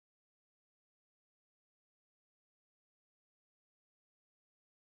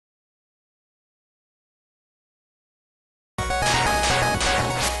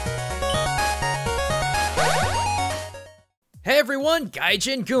everyone,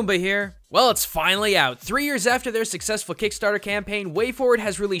 Gaijin Goombah here. Well, it's finally out. 3 years after their successful Kickstarter campaign, WayForward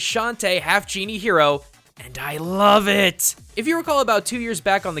has released Shantae Half Genie Hero, and I love it! If you recall, about 2 years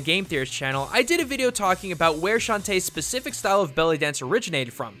back on the Game Theorist channel, I did a video talking about where Shantae's specific style of belly dance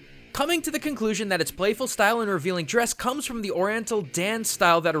originated from, coming to the conclusion that its playful style and revealing dress comes from the Oriental dance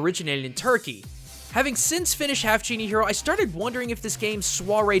style that originated in Turkey. Having since finished Half Genie Hero, I started wondering if this game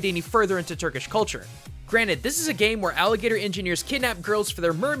soireed any further into Turkish culture. Granted, this is a game where alligator engineers kidnap girls for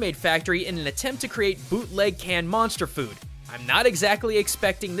their mermaid factory in an attempt to create bootleg canned monster food. I'm not exactly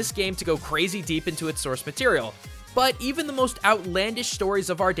expecting this game to go crazy deep into its source material, but even the most outlandish stories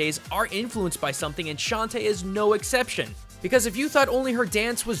of our days are influenced by something, and Shantae is no exception. Because if you thought only her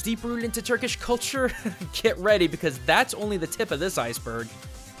dance was deep-rooted into Turkish culture, get ready, because that's only the tip of this iceberg.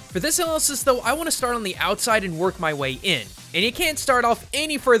 For this analysis though, I want to start on the outside and work my way in, and you can't start off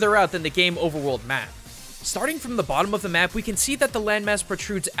any further out than the game overworld map. Starting from the bottom of the map, we can see that the landmass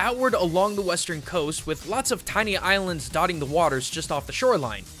protrudes outward along the western coast, with lots of tiny islands dotting the waters just off the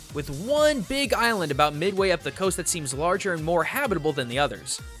shoreline, with one big island about midway up the coast that seems larger and more habitable than the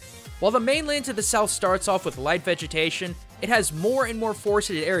others. While the mainland to the south starts off with light vegetation, it has more and more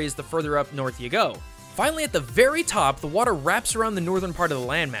forested areas the further up north you go. Finally, at the very top, the water wraps around the northern part of the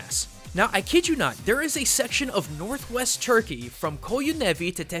landmass. Now, I kid you not, there is a section of northwest Turkey from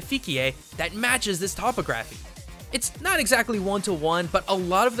Koyunnevi to Tefikiye that matches this topography. It's not exactly one-to-one, but a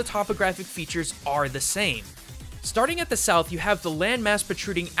lot of the topographic features are the same. Starting at the south, you have the landmass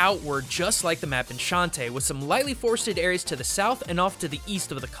protruding outward just like the map in Shantae, with some lightly forested areas to the south and off to the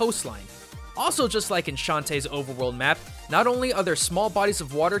east of the coastline. Also, just like in Shantae's overworld map, not only are there small bodies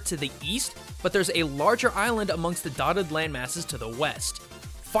of water to the east, but there's a larger island amongst the dotted landmasses to the west.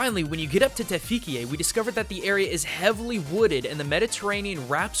 Finally, when you get up to Tefikiye, we discover that the area is heavily wooded and the Mediterranean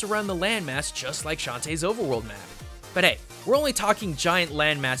wraps around the landmass just like Shantae's overworld map. But hey, we're only talking giant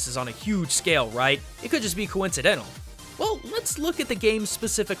landmasses on a huge scale, right? It could just be coincidental. Well, let's look at the game's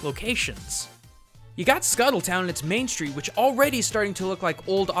specific locations. You got Scuttletown and its main street, which already is starting to look like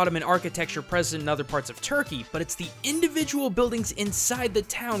old Ottoman architecture present in other parts of Turkey, but it's the individual buildings inside the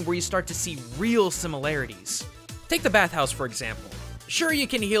town where you start to see real similarities. Take the bathhouse, for example. Sure, you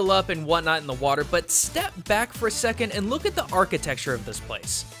can heal up and whatnot in the water, but step back for a second and look at the architecture of this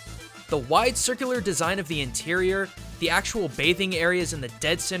place. The wide circular design of the interior, the actual bathing areas in the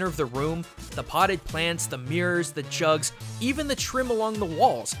dead center of the room, the potted plants, the mirrors, the jugs, even the trim along the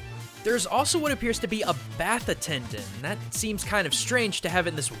walls. There's also what appears to be a bath attendant, and that seems kind of strange to have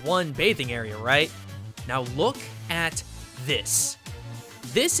in this one bathing area, right? Now look at this.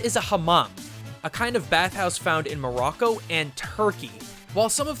 This is a hammam, a kind of bathhouse found in Morocco and Turkey. While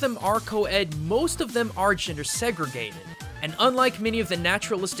some of them are co-ed, most of them are gender segregated. And unlike many of the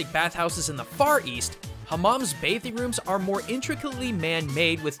naturalistic bathhouses in the Far East, hammam's bathing rooms are more intricately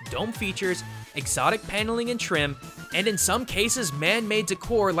man-made with dome features, exotic paneling and trim, and in some cases man-made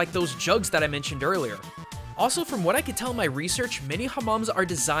decor like those jugs that I mentioned earlier. Also, from what I could tell in my research, many hammams are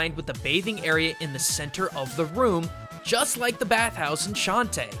designed with the bathing area in the center of the room, just like the bathhouse in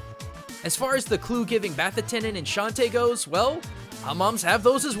Shantae. As far as the clue-giving bath attendant in Shantae goes, well, hammams have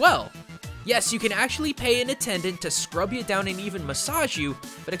those as well. Yes, you can actually pay an attendant to scrub you down and even massage you,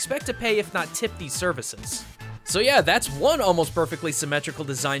 but expect to pay if not tip these services. So yeah, that's one almost perfectly symmetrical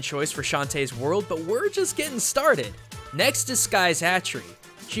design choice for Shantae's world, but we're just getting started. Next is Sky's hatchery.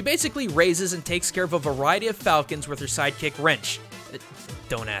 She basically raises and takes care of a variety of falcons with her sidekick Wrench.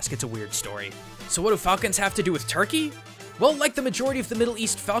 Don't ask, it's a weird story. So what do falcons have to do with Turkey? Well, like the majority of the Middle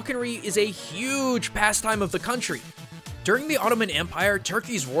East, falconry is a huge pastime of the country. During the Ottoman Empire,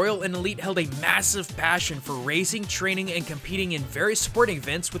 Turkey's royal and elite held a massive passion for raising, training, and competing in various sporting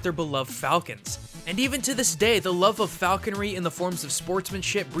events with their beloved falcons. And even to this day, the love of falconry in the forms of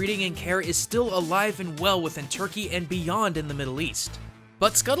sportsmanship, breeding, and care is still alive and well within Turkey and beyond in the Middle East.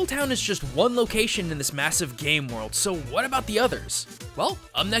 But Scuttletown is just one location in this massive game world, so what about the others? Well,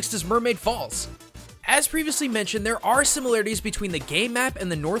 up next is Mermaid Falls. As previously mentioned, there are similarities between the game map and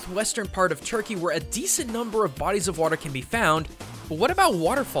the northwestern part of Turkey where a decent number of bodies of water can be found, but what about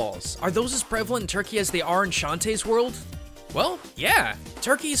waterfalls? Are those as prevalent in Turkey as they are in Shantae's world? Well, yeah,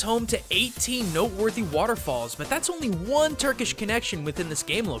 Turkey is home to 18 noteworthy waterfalls, but that's only one Turkish connection within this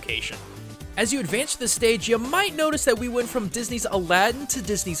game location. As you advance to the stage, you might notice that we went from Disney's Aladdin to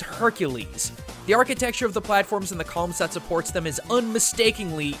Disney's Hercules. The architecture of the platforms and the columns that supports them is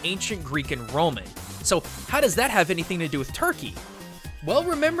unmistakably ancient Greek and Roman. So how does that have anything to do with Turkey? Well,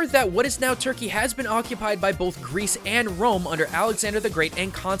 remember that what is now Turkey has been occupied by both Greece and Rome under Alexander the Great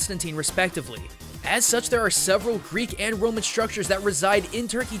and Constantine respectively. As such, there are several Greek and Roman structures that reside in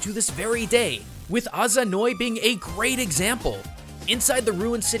Turkey to this very day, with Azanoy being a great example. Inside the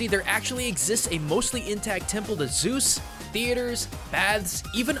ruined city, there actually exists a mostly intact temple to Zeus, theaters, baths,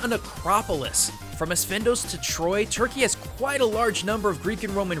 even an acropolis. From Asphindos to Troy, Turkey has quite a large number of Greek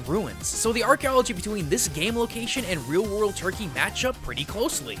and Roman ruins, so the archaeology between this game location and real-world Turkey match up pretty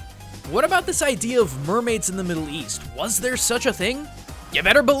closely. What about this idea of mermaids in the Middle East? Was there such a thing? You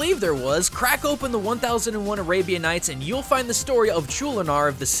better believe there was. Crack open the 1001 Arabian Nights and you'll find the story of Chulinar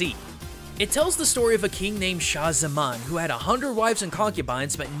of the Sea. It tells the story of a king named Shah Zaman who had 100 wives and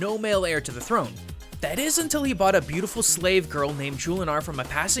concubines but no male heir to the throne. That is until he bought a beautiful slave girl named Chulinar from a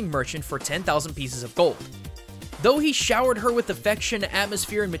passing merchant for 10,000 pieces of gold. Though he showered her with affection,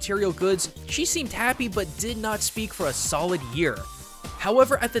 atmosphere, and material goods, she seemed happy but did not speak for a solid year.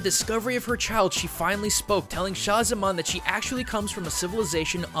 However, at the discovery of her child, she finally spoke, telling Shah Zaman that she actually comes from a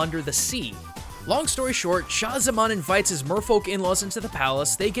civilization under the sea. Long story short, Shah Zaman invites his merfolk in-laws into the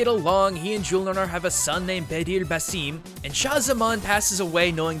palace, they get along, he and Julnar have a son named Bedir Basim, and Shah Zaman passes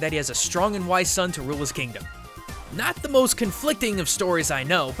away knowing that he has a strong and wise son to rule his kingdom. Not the most conflicting of stories I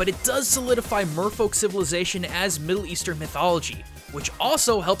know, but it does solidify merfolk civilization as Middle Eastern mythology, which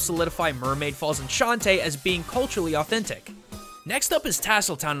also helps solidify Mermaid Falls and Shantae as being culturally authentic. Next up is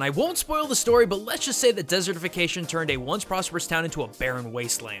Tasseltown, and I won't spoil the story, but let's just say that desertification turned a once prosperous town into a barren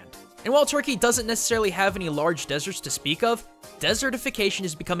wasteland. And while Turkey doesn't necessarily have any large deserts to speak of, desertification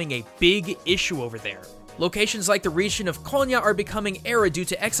is becoming a big issue over there. Locations like the region of Konya are becoming arid due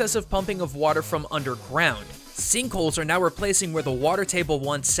to excessive pumping of water from underground. Sinkholes are now replacing where the water table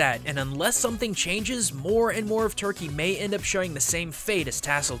once sat, and unless something changes, more and more of Turkey may end up sharing the same fate as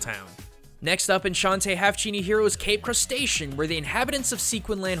Tasseltown. Next up in Shantae Half Genie Hero is Cape Crustacean, where the inhabitants of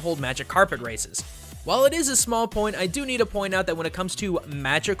Sequinland hold magic carpet races. While it is a small point, I do need to point out that when it comes to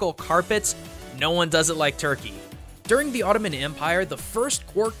magical carpets, no one does it like Turkey. During the Ottoman Empire, the first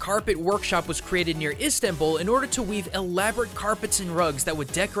work carpet workshop was created near Istanbul in order to weave elaborate carpets and rugs that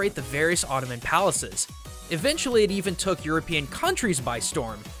would decorate the various Ottoman palaces. Eventually, it even took European countries by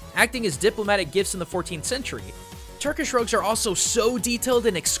storm, acting as diplomatic gifts in the 14th century. Turkish rugs are also so detailed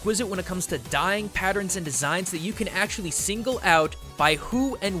and exquisite when it comes to dyeing, patterns, and designs that you can actually single out by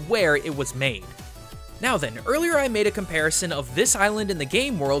who and where it was made. Now then, earlier I made a comparison of this island in the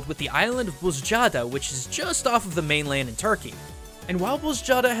game world with the island of Buzcaada, which is just off of the mainland in Turkey. And while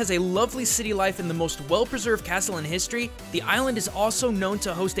Buzcaada has a lovely city life and the most well-preserved castle in history, the island is also known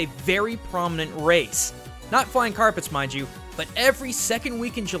to host a very prominent race. Not flying carpets, mind you, but every second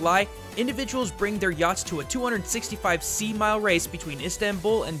week in July, individuals bring their yachts to a 265 sea-mile race between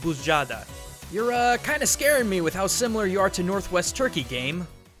Istanbul and Buzcaada. You're kinda scaring me with how similar you are to Northwest Turkey, game.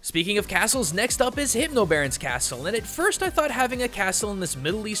 Speaking of castles, next up is Hypnobaron's castle, and at first I thought having a castle in this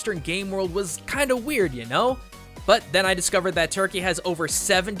Middle Eastern game world was kinda weird, you know? But then I discovered that Turkey has over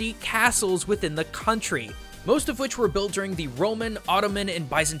 70 castles within the country, most of which were built during the Roman, Ottoman, and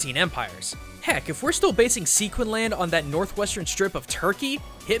Byzantine empires. Heck, if we're still basing Sequinland on that northwestern strip of Turkey,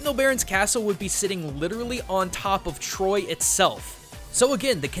 Hypnobaron's castle would be sitting literally on top of Troy itself. So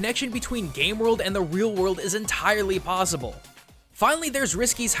again, the connection between game world and the real world is entirely possible. Finally, there's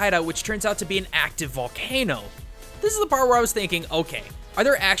Risky's hideout, which turns out to be an active volcano. This is the part where I was thinking, okay, are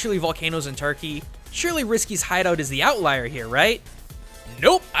there actually volcanoes in Turkey? Surely Risky's hideout is the outlier here, right?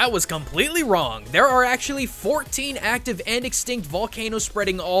 Nope, I was completely wrong. There are actually 14 active and extinct volcanoes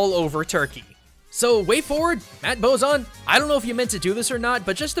spreading all over Turkey. So, way forward, Matt Bozon, I don't know if you meant to do this or not,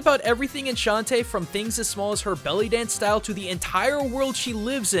 but just about everything in Shantae, from things as small as her belly dance style to the entire world she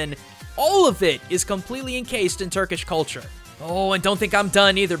lives in, all of it is completely encased in Turkish culture. Oh, and don't think I'm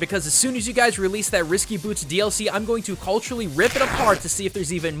done either, because as soon as you guys release that Risky Boots DLC, I'm going to culturally rip it apart to see if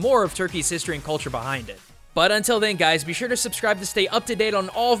there's even more of Turkey's history and culture behind it. But until then, guys, be sure to subscribe to stay up to date on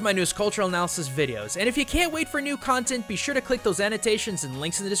all of my newest cultural analysis videos. And if you can't wait for new content, be sure to click those annotations and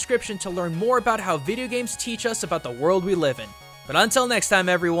links in the description to learn more about how video games teach us about the world we live in. But until next time,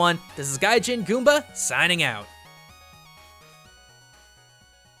 everyone, this is Gaijin Goombah, signing out.